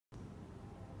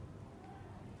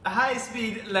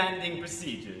High-speed landing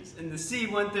procedures in the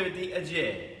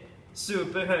C-130J,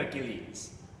 Super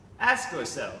Hercules. Ask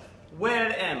yourself,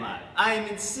 where am I? I am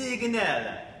in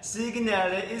Sigonalla.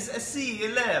 Sigonalla is a sea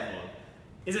level.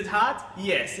 Is it hot?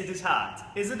 Yes, it is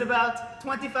hot. Is it about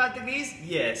 25 degrees?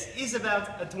 Yes, it's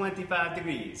about 25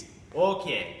 degrees.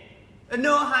 Okay.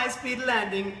 No high-speed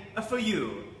landing for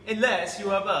you, unless you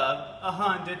are above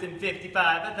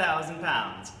 155,000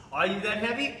 pounds. Are you that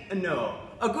heavy? No.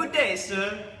 A good day,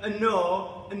 sir.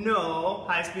 No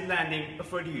high-speed landing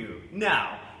for you.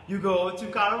 Now, you go to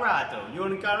Colorado. You're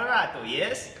in Colorado,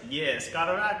 yes? Yes,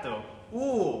 Colorado.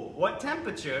 Ooh, what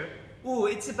temperature? Ooh,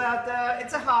 it's about,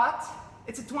 it's hot.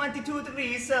 It's 22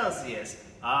 degrees Celsius.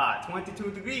 Ah,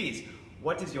 22 degrees.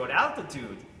 What is your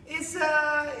altitude? It's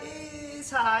high.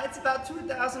 It's about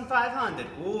 2,500.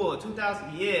 Ooh,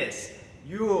 2,000. Yes.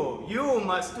 You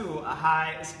must do a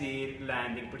high-speed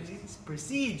landing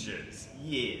procedures.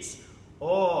 Yes.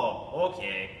 Oh,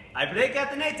 okay. I break out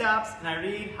the NATOPS and I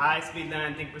read high-speed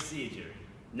landing procedure.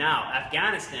 Now,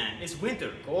 Afghanistan is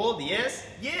winter. Cold, yes?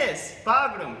 Yes.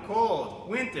 Bagram, cold.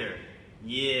 Winter.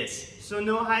 Yes. So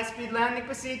no high-speed landing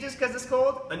procedures because it's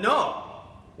cold? No.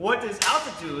 What is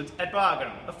altitude at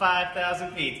Bagram?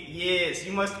 5,000 feet. Yes,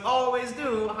 you must always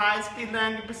do high-speed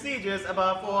landing procedures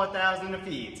above 4,000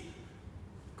 feet.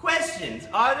 Questions?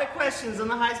 Are there questions on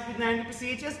the high-speed landing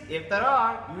procedures? If there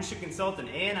are, you should consult an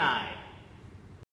A&I.